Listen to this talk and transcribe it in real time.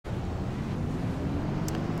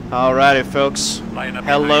Alrighty, folks.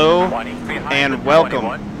 Hello and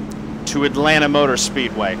welcome to Atlanta Motor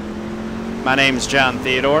Speedway. My name is John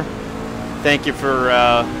Theodore. Thank you for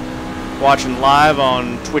watching live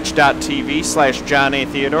on twitch.tv/John A.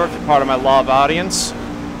 Theodore if you're part of my live audience.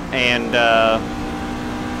 And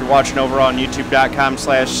if you're watching over on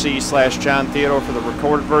youtube.com/C/John Theodore for the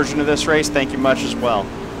recorded version of this race, thank you much as well.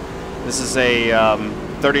 This is a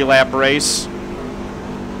 30-lap race.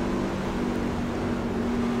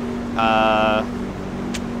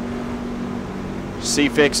 C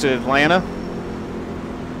Fixed at Atlanta.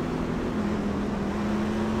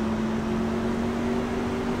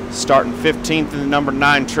 Starting 15th in the number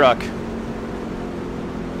 9 truck.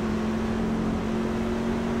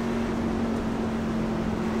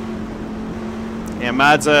 Yeah,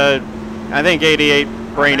 Mazda, I think 88,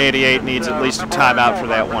 Brain 88 needs at least a timeout for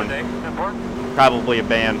that one. Probably a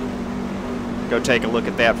ban. Go take a look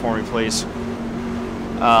at that for me, please.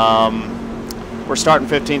 We're starting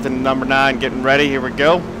 15th in number 9, getting ready. Here we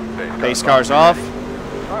go. Base car's off.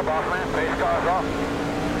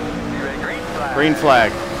 Green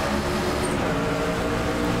flag.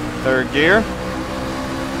 Third gear.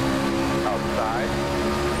 Outside.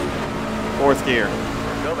 Fourth gear.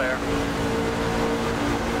 Still there.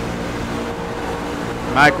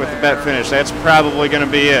 Mike with the bet finish. That's probably going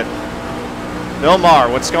to be it. Bill Maher,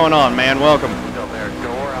 what's going on, man? Welcome. Still there.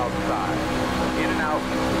 Door outside. In and out.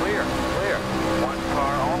 Clear. Clear. One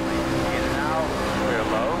car only. In and out. Clear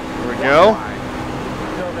low. Here we go.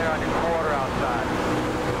 Still there on your quarter outside.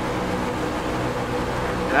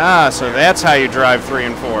 Ah, so that's how you drive 3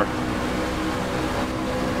 and 4.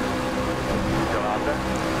 Still out there.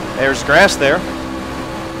 There's grass there.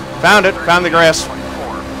 Found it. Found the grass.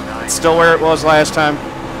 24. It's still where it was last time.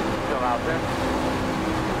 Still out there.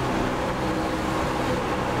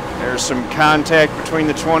 There's some contact between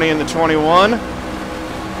the 20 and the 21.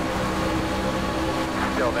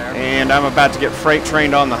 Still there. And I'm about to get freight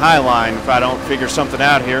trained on the high line if I don't figure something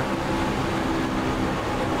out here.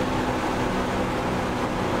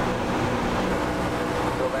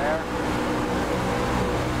 Still there.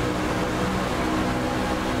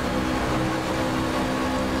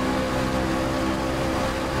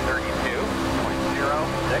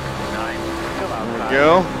 Still outside. There we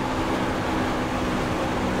go.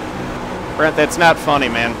 Brent, that's not funny,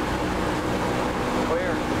 man.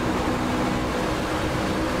 Clear.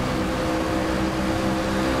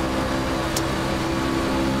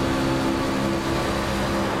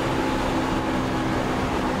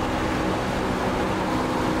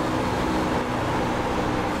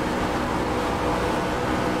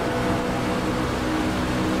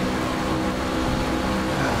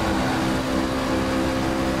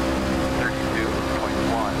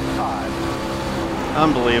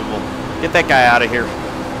 Unbelievable. Get that guy out of here.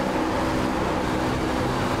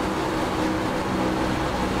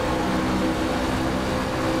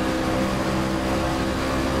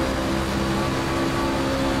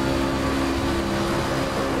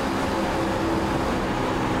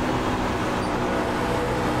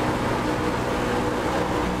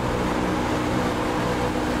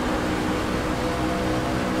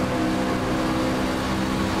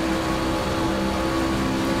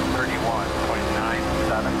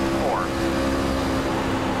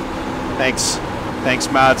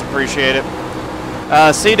 Thanks, mods. Appreciate it.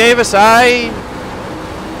 C. Davis, I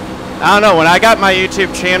don't know. When I got my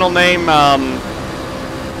YouTube channel name,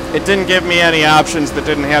 it didn't give me any options that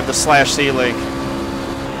didn't have the /C link.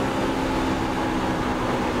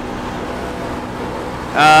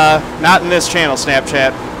 Not in this channel,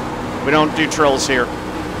 Snapchat. We don't do trolls here.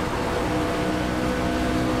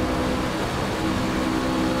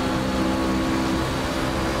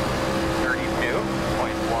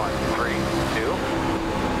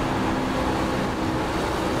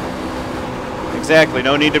 Exactly,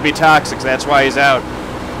 no need to be toxic, that's why he's out.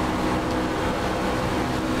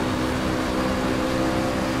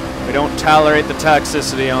 We don't tolerate the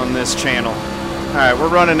toxicity on this channel. Alright, we're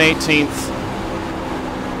running 18th.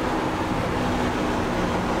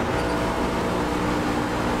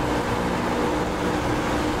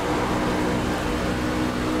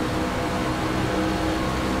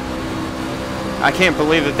 I can't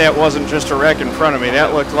believe that wasn't just a wreck in front of me.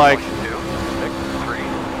 That looked like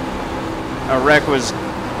a wreck was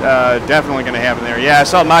definitely going to happen there. Yeah, I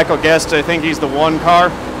saw Michael Guest. I think he's the 1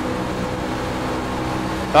 car.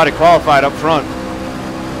 Thought he qualified up front.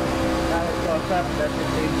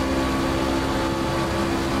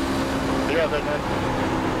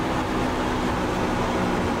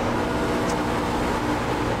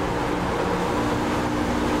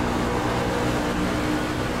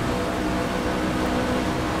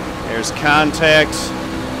 There's contact.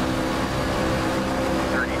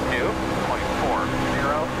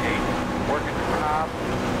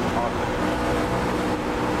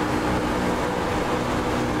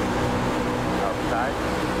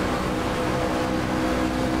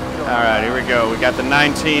 right, here we go. We got the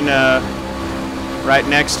 19 right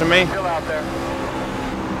next to me. Still out there.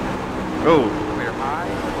 Ooh, Clear high.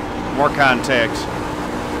 more contact.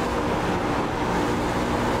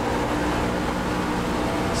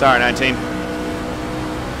 Sorry, 19.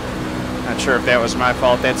 Not sure if that was my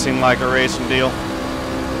fault. That seemed like a racing deal.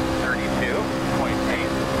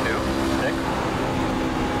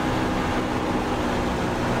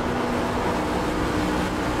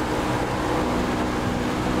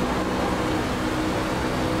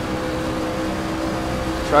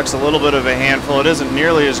 Truck's a little bit of a handful. It isn't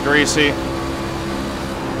nearly as greasy.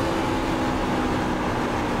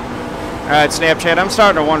 All right, Snapchat, I'm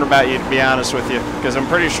starting to wonder about you, to be honest with you, because I'm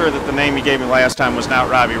pretty sure that the name you gave me last time was not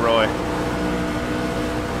Robbie Roy.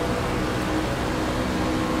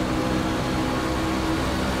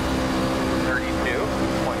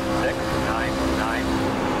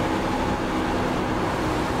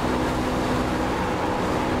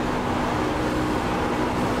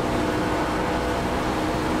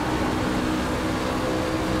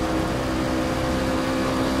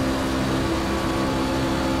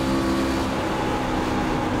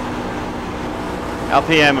 I'll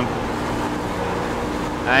PM him.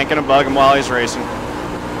 I ain't gonna bug him while he's racing. All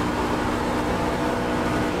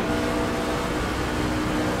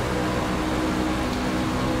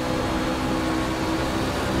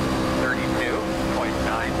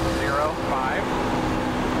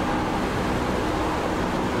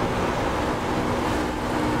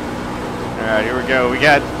right, here we go. We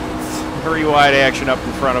got 3 wide action up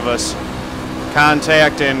in front of us.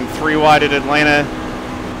 Contact and 3 wide at Atlanta.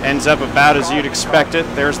 Ends up about as you'd expect it.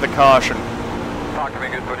 There's the caution. Talk to me,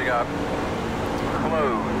 good. What do you got?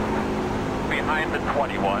 Close. Behind the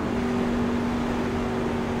 21.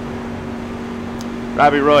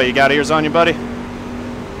 Robbie Roy, you got ears on you, buddy?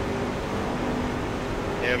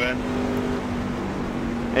 Yeah, man.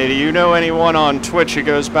 Hey, do you know anyone on Twitch who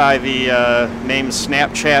goes by the name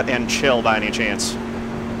Snapchat and Chill by any chance?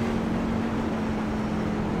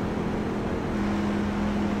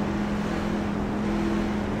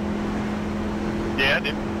 Yeah, I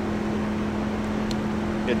do.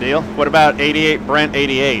 Good deal. What about 88 Brent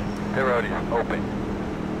 88? Hey, Roddy, open.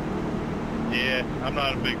 Yeah, I'm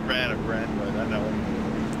not a big fan of Brent, but I know him.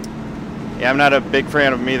 Yeah, I'm not a big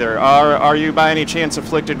fan of him either. Are you by any chance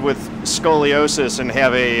afflicted with scoliosis and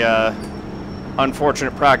have a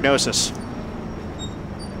unfortunate prognosis?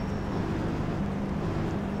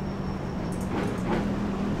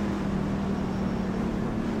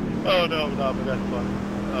 Oh, no, but that's fun.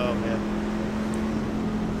 Oh, man.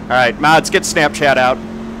 All right, mods, get Snapchat out.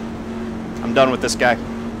 I'm done with this guy.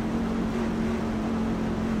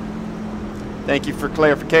 Thank you for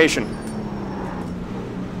clarification.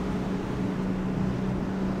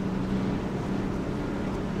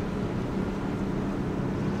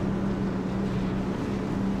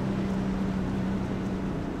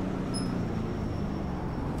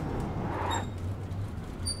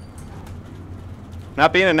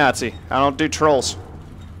 Not being a Nazi. I don't do trolls.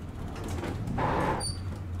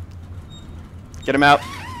 Get him out.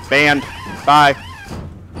 Banned. Bye.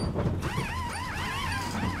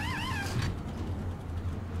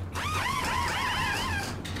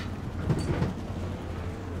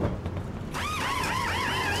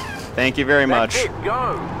 Thank you very much. That's it,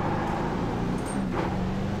 go.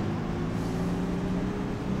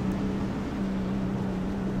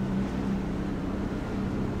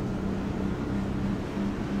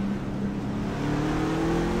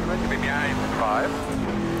 Ready to be behind 5.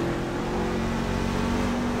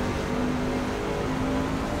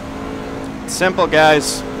 Simple,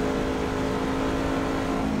 guys.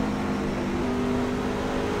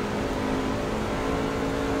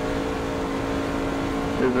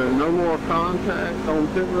 Is there no more contact on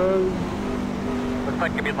pit road? Looks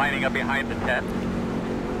like you'll be lining up behind the 10.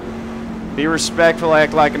 Be respectful,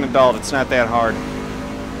 act like an adult. It's not that hard.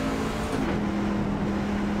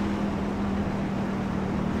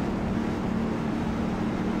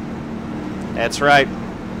 That's right.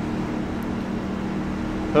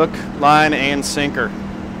 Hook, line, and sinker.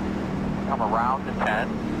 Come around the 10.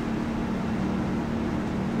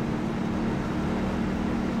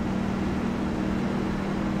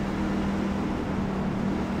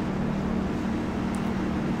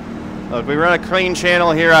 Look, we run a clean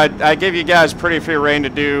channel here. I give you guys pretty free reign to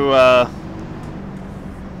do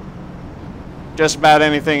just about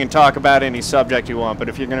anything and talk about any subject you want. But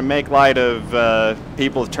if you're going to make light of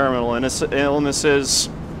people with terminal illnesses,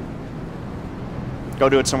 go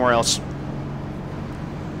do it somewhere else.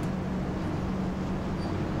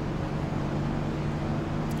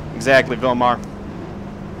 Exactly, Vilmar.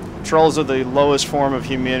 Trolls are the lowest form of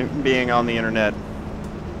human being on the internet.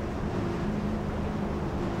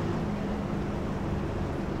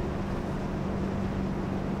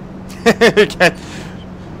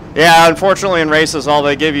 Yeah, unfortunately in races, all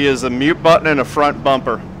they give you is a mute button and a front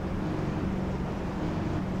bumper.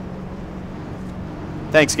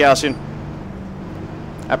 Thanks, Gaussian.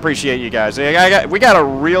 I appreciate you guys. We got a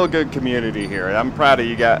real good community here. I'm proud of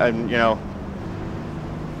you guys, and you know,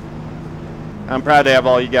 I'm proud to have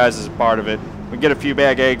all you guys as a part of it. We get a few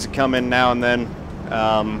bag eggs that come in now and then,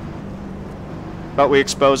 but we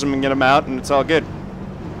expose them and get them out, and it's all good.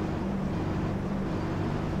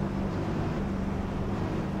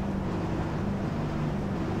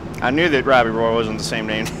 I knew that Robbie Roy wasn't the same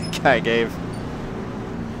name the guy gave.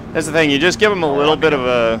 That's the thing, you just give him a little bit of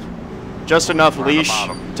a, just enough leash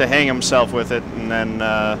to hang himself with it, and then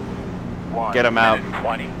get him out.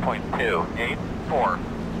 20.284.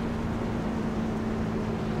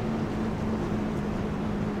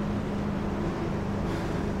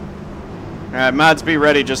 Alright, mods, be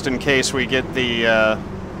ready just in case we get the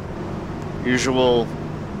usual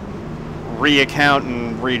re-account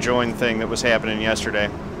and rejoin thing that was happening yesterday.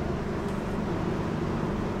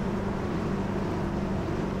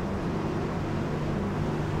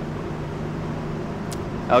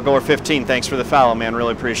 Al Gore 15, thanks for the follow, man.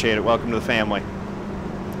 Really appreciate it. Welcome to the family.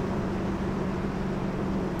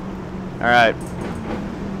 Alright.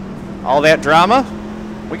 All that drama?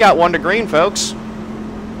 We got 1 to green, folks.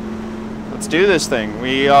 Let's do this thing.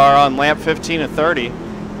 We are on lap 15 of 30.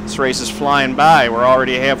 This race is flying by. We're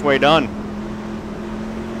already halfway done.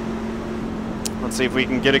 Let's see if we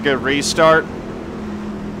can get a good restart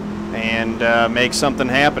and make something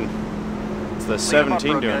happen. It's the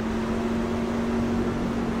 17 doing.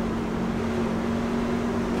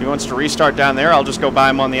 If he wants to restart down there, I'll just go by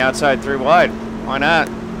him on the outside 3 wide. Why not?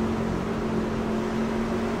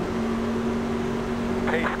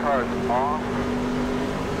 Pace cars off.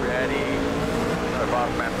 Ready.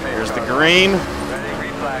 There's the green. Ready,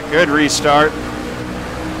 reflag. Good restart.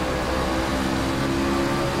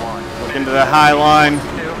 Look into the high line. 2,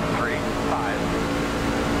 3, 5.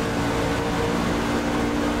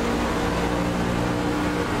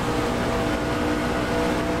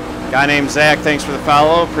 Guy named Zach, thanks for the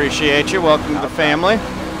follow. Appreciate you. Welcome to the family.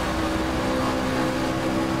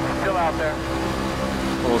 Still out there.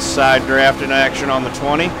 A little side draft in action on the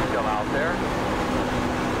 20. Still out there.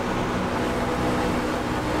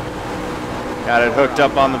 Got it hooked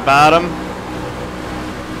up on the bottom.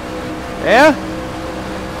 Yeah.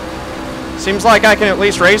 Seems like I can at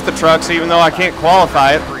least race the trucks even though I can't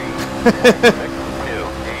qualify it. 3, 6, 2, 8,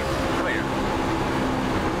 clear.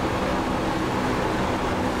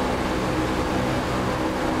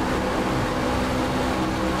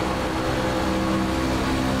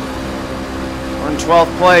 We're in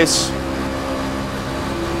 12th place.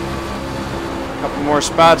 A couple more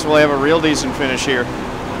spots, we'll have a real decent finish here.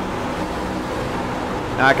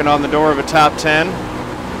 Knocking on the door of a top 10.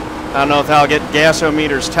 I don't know if I'll get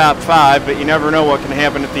Gasometer's top 5, but you never know what can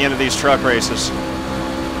happen at the end of these truck races.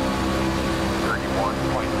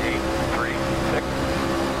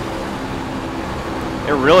 31.836.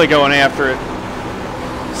 They're really going after it.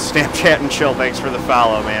 Snapchat and Chill, thanks for the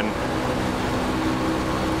follow, man.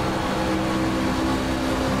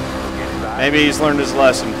 Maybe he's learned his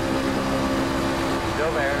lesson.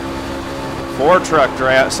 Still there. 4 truck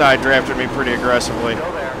side drafted me pretty aggressively.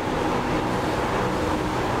 Still there.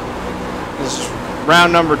 This is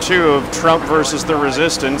round number 2 of Trump versus the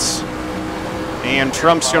Resistance. And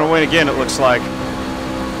Trump's going to win again, it looks like.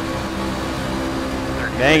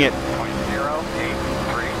 Dang it.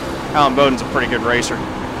 Collin Bowden's a pretty good racer.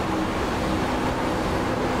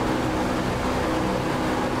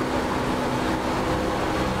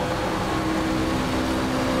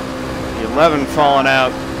 The 11 falling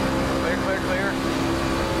out. Clear, clear, clear.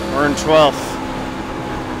 We're in 12th.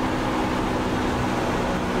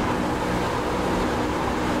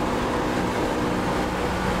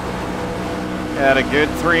 Got a good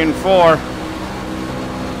 3 and 4.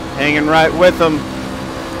 Hanging right with them.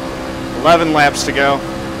 11 laps to go.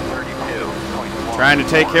 32.1. Trying to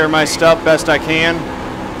take care of my stuff best I can.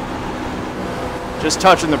 Just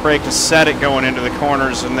touching the brake to set it going into the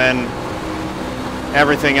corners, and then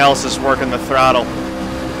everything else is working the throttle.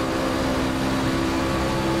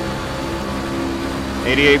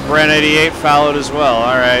 88 Brent 88 followed as well.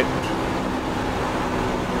 All right.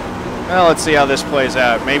 Well, let's see how this plays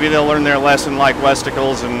out. Maybe they'll learn their lesson like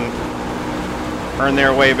Westicles and earn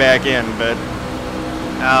their way back in, but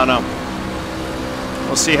I don't know.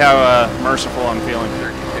 We'll see how merciful I'm feeling.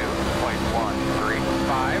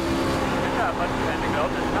 32.135. Good job, left 10 to go.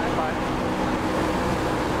 This time,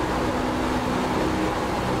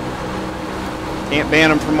 5. Can't ban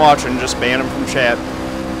them from watching, just ban them from chat.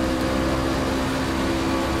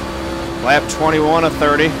 Lap 21 of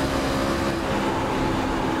 30.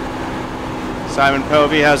 Simon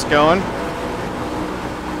Povey, how's it going?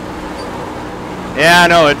 Yeah, I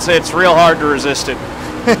know, it's real hard to resist it.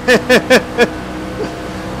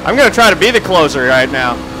 I'm going to try to be the closer right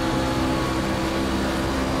now.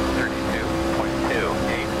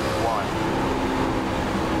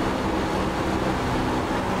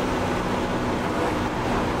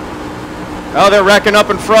 32.281. Oh, they're wrecking up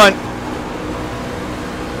in front.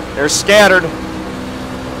 They're scattered.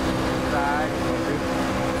 Side.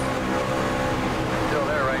 Still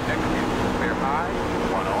there, right next to you. Clear high.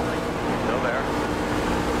 One only. Still there.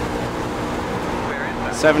 Clear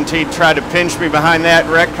inside. 17 tried to pinch me behind that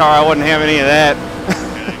wreck car. I wouldn't have any of that.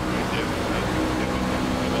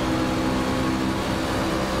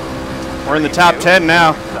 We're in the top 10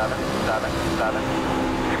 now. 7.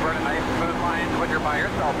 You're running nice smooth lines when you're by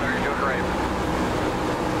yourself there. You're doing great.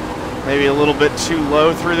 Maybe a little bit too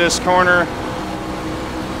low through this corner.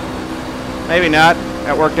 Maybe not.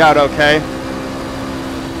 That worked out okay.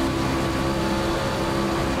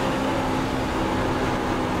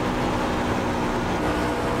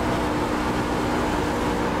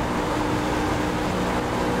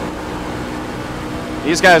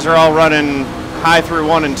 These guys are all running high through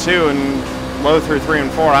 1 and 2 and low through 3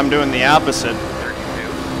 and 4. I'm doing the opposite.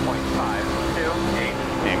 32.528.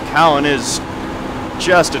 And Collin is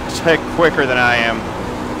just a tick quicker than I am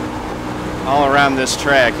all around this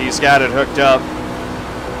track. He's got it hooked up.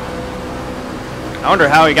 I wonder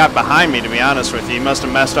how he got behind me, to be honest with you. He must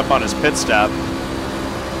have messed up on his pit stop.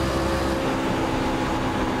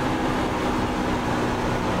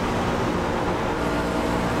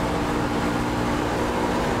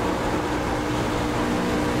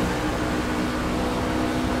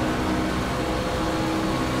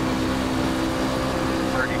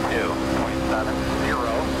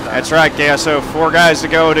 That's right, Gasso. 4 guys to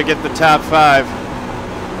go to get the top 5.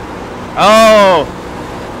 Oh!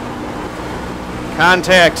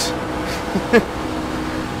 Contact.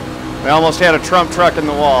 We almost had a Trump truck in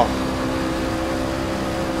the wall.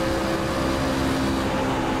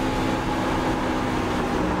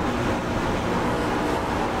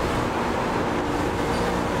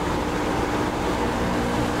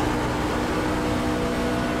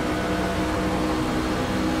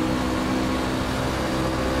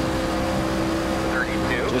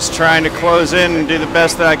 Just trying to close in and do the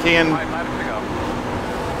best that I can.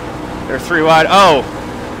 They're 3 wide. Oh!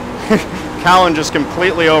 Collin just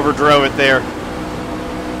completely overdrove it there.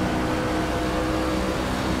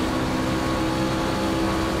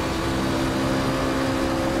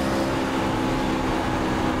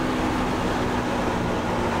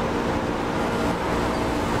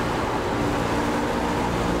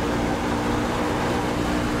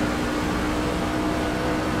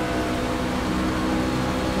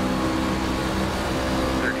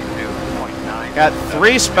 Got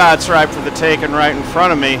 3 spots ripe for the taking right in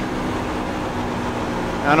front of me.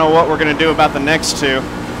 I don't know what we're going to do about the next 2.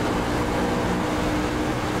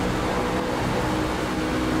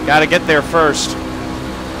 Got to get there first.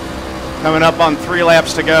 Coming up on 3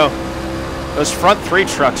 laps to go. Those front 3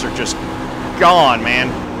 trucks are just gone, man.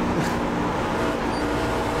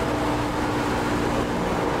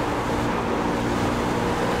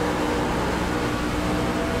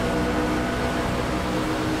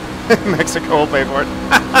 Mexico will pay for it.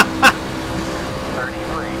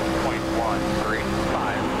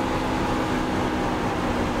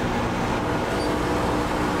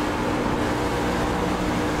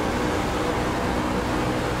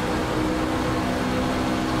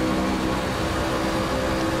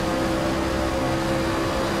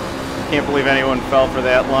 Can't believe anyone fell for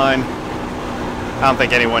that line. I don't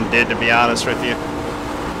think anyone did, to be honest with you.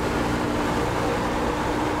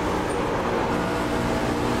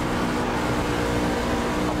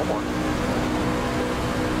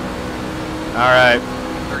 All right.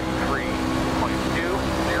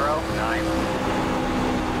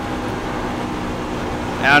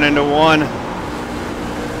 33.209. Down into 1.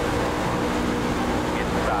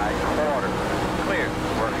 Inside quarter. Clear.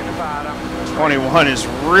 Working the bottom. 21 is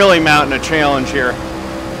really mounting a challenge here.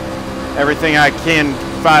 Everything I can to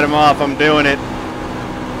fight him off, I'm doing it.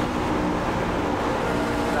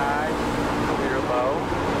 Inside. Clear low.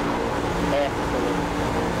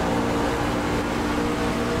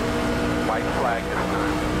 White flag this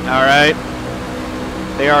time. All right.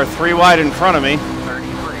 They are 3 wide in front of me.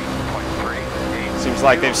 33.38. Seems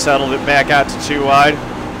like they've settled it back out to 2 wide.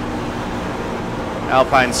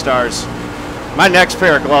 Alpine Stars. My next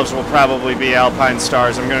pair of gloves will probably be Alpine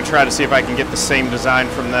Stars. I'm going to try to see if I can get the same design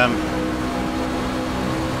from them.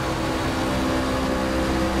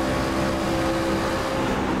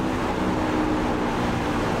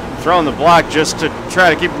 throwing the block just to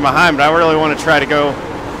try to keep him behind, but I really want to try to go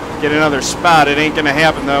get another spot. It ain't going to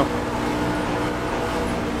happen, though.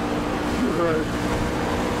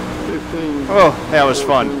 Oh, that was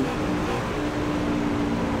fun.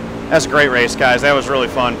 That's a great race, guys. That was really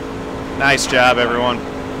fun. Nice job, everyone.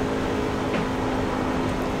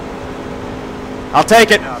 I'll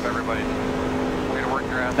take it. Good job, everybody. Way to work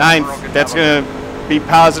your ass off. 9th. That's going to be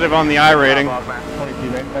positive on the I rating.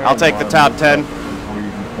 I'll take the top 10.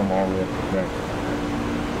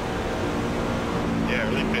 Yeah,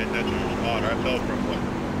 really pay attention to the water. I fell from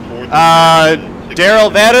what?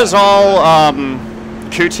 Daryl, that is all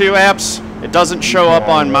Q2 apps. It doesn't show up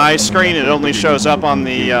on my screen. It only shows up on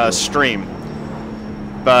the stream.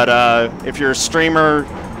 But if you're a streamer,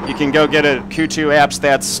 you can go get a Q2 apps.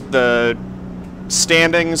 That's the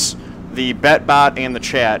standings, the bet bot, and the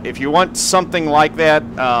chat. If you want something like that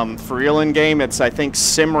for real in game, it's I think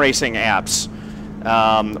Sim Racing apps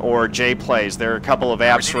or J Plays. There are a couple of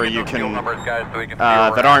apps where you can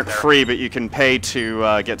that aren't free, but you can pay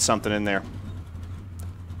to get something in there.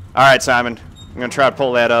 All right, Simon, I'm gonna try to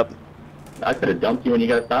pull that up. I could have dumped you when you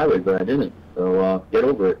got sideways, but I didn't. So get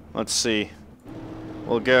over it. Let's see.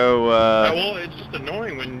 We'll go. Well, it's just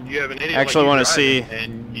annoying when you have an idiot. Actually, like want to see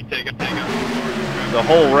and you take the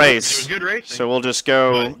whole race. It was good racing, so we'll just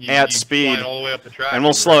go at speed, all the way up the track and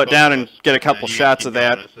we'll slow it down and get a couple shots of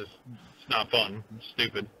that. It's not fun. It's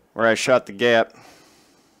stupid. Where I shot the gap.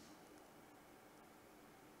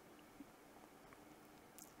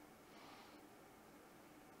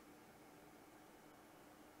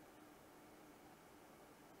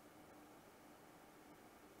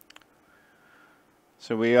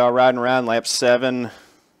 So we are riding around lap 7.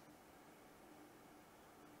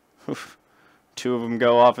 Oof. 2 of them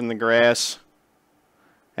go off in the grass.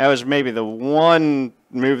 That was maybe the one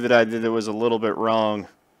move that I did that was a little bit wrong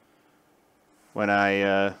when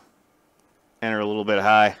I entered a little bit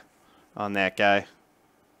high on that guy.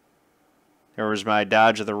 There was my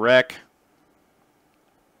dodge of the wreck.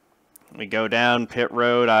 We go down pit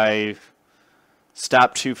road. I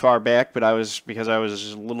stopped too far back, but because I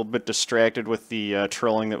was a little bit distracted with the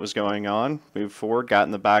trolling that was going on. Moved forward, got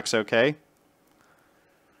in the box okay.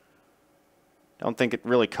 Don't think it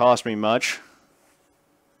really cost me much.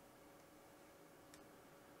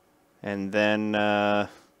 And then I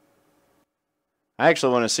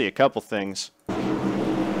actually want to see a couple things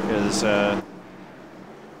because we're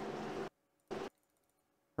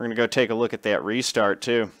going to go take a look at that restart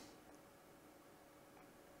too.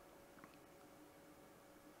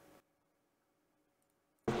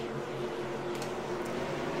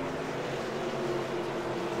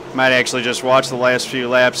 Might actually just watch the last few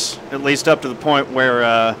laps, at least up to the point where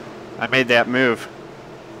I made that move.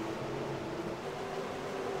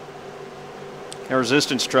 The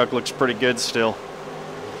resistance truck looks pretty good still.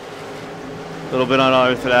 A little bit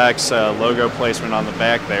unorthodox logo placement on the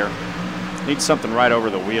back there. Needs something right over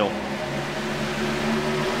the wheel.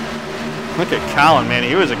 Look at Collin, man.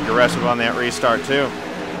 He was aggressive on that restart too.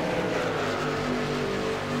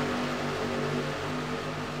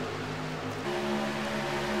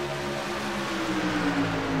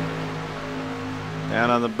 Down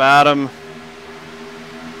on the bottom.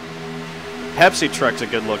 Pepsi truck's a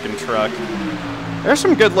good looking truck. There's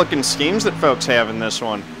some good looking schemes that folks have in this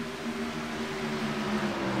one.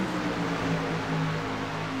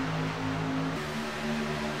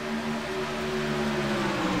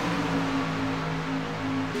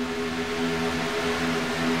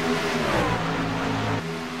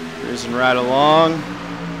 Cruising right along.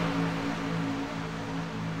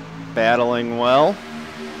 Battling well.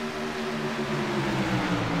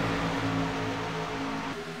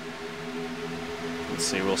 Let's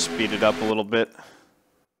see, we'll speed it up a little bit.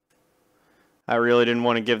 I really didn't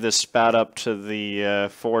want to give this spot up to the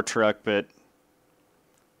 4 truck, but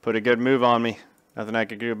put a good move on me. Nothing I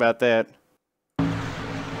could do about that.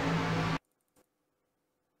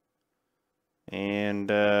 And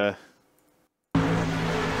I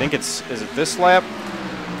think is it this lap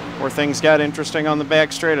where things got interesting on the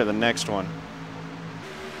back straight, or the next one?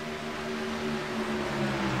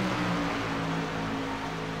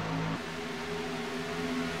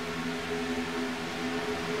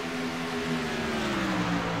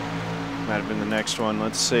 Might have been the next one.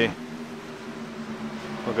 Let's see.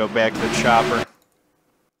 We'll go back to the chopper.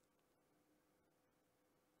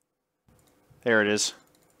 There it is.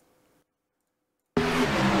 There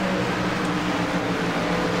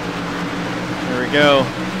we go.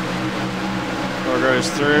 Door goes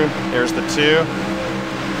through. There's the 2.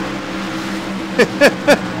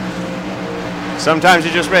 Sometimes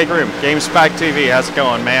you just make room. GameSpike TV, how's it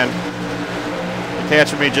going, man? You're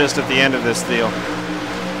catching me just at the end of this deal.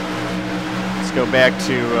 Let's go back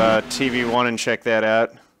to TV1 and check that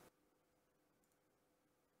out.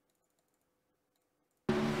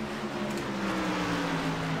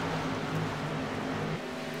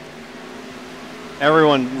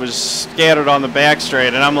 Everyone was scattered on the back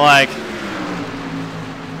straight, and I'm like,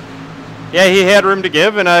 yeah, he had room to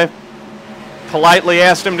give, and I politely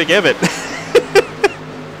asked him to give it.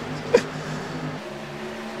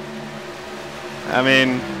 I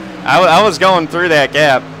mean, I was going through that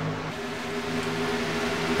gap.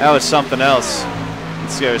 That was something else.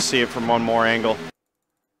 Let's go see it from one more angle.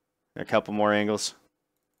 A couple more angles.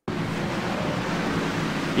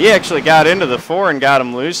 He actually got into the 4 and got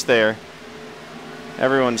him loose there.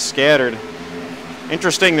 Everyone's scattered.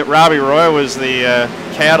 Interesting that Robbie Roy was the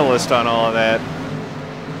catalyst on all of that.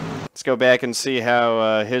 Let's go back and see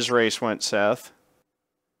how his race went south.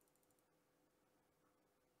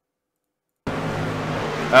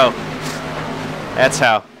 Oh, that's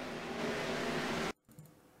how.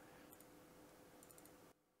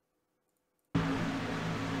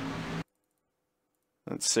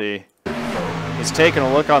 Let's see. He's taking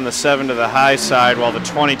a look on the 7 to the high side while the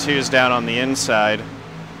 22 is down on the inside.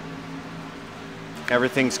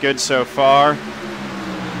 Everything's good so far.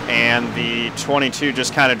 And the 22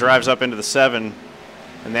 just kind of drives up into the 7,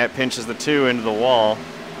 and that pinches the 2 into the wall.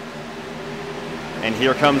 And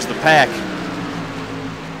here comes the pack.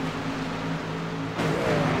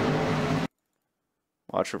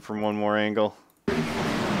 Watch it from one more angle. It's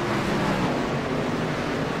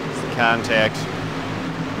the contact.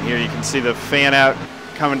 And here you can see the fan out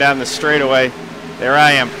coming down the straightaway. There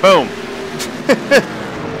I am. Boom.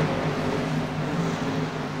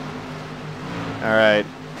 All right.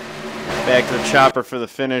 Back to the chopper for the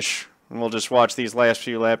finish, and we'll just watch these last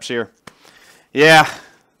few laps here. Yeah,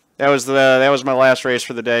 that was my last race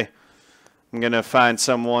for the day. I'm gonna find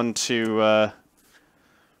someone to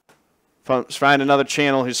find another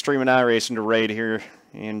channel who's streaming iRacing to raid here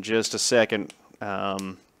in just a second.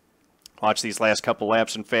 Watch these last couple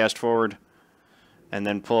laps and fast forward, and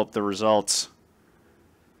then pull up the results.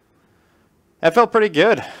 That felt pretty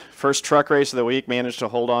good. First truck race of the week, managed to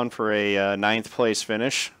hold on for a 9th place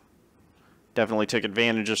finish. Definitely took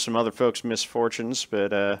advantage of some other folks' misfortunes,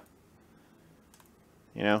 but,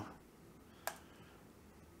 you know,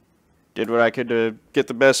 did what I could to get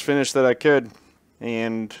the best finish that I could,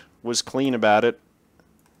 and was clean about it.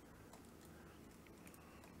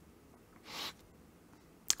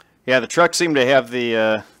 Yeah, the truck seemed to have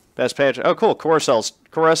the best patch. Oh, cool. Coressel's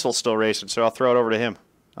still racing, so I'll throw it over to him.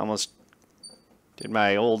 Almost did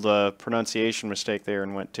my old pronunciation mistake there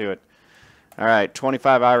and went to it. All right,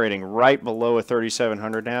 25 iRating, right below a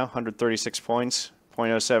 3,700 now, 136 points,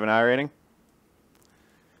 0.07 iRating.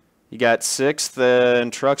 You got 6th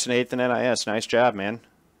in trucks and 8th in NIS. Nice job, man.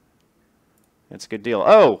 That's a good deal.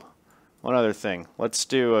 Oh, one other thing. Let's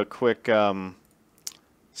do a quick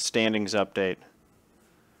standings update.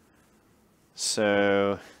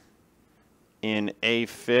 So, in A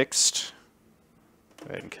Fixed, go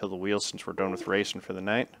ahead and kill the wheel since we're done with racing for the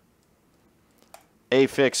night. A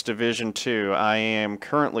Fixed Division 2, I am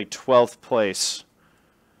currently 12th place,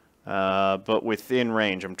 but within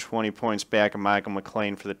range. I'm 20 points back of Michael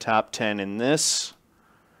McLean for the top 10 in this.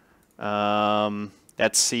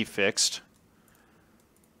 That's C Fixed.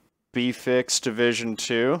 B Fixed Division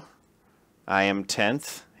 2, I am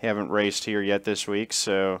 10th. Haven't raced here yet this week,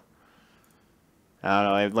 so I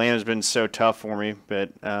don't know. Atlanta's been so tough for me,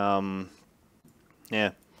 but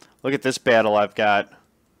yeah. Look at this battle I've got.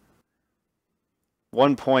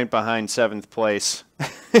 1 point behind 7th place.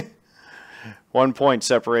 1 point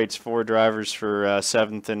separates 4 drivers for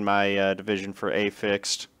 7th in my division for A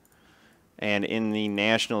Fixed. And in the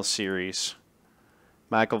National Series,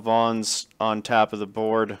 Michael Vaughn's on top of the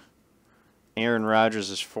board. Aaron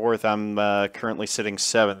Rodgers is 4th. I'm currently sitting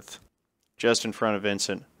 7th, just in front of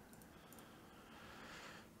Vincent.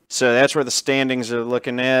 So that's where the standings are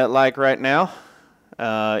looking at like right now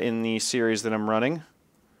in the series that I'm running.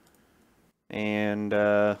 And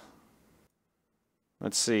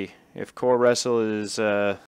let's see. If Core Wrestle is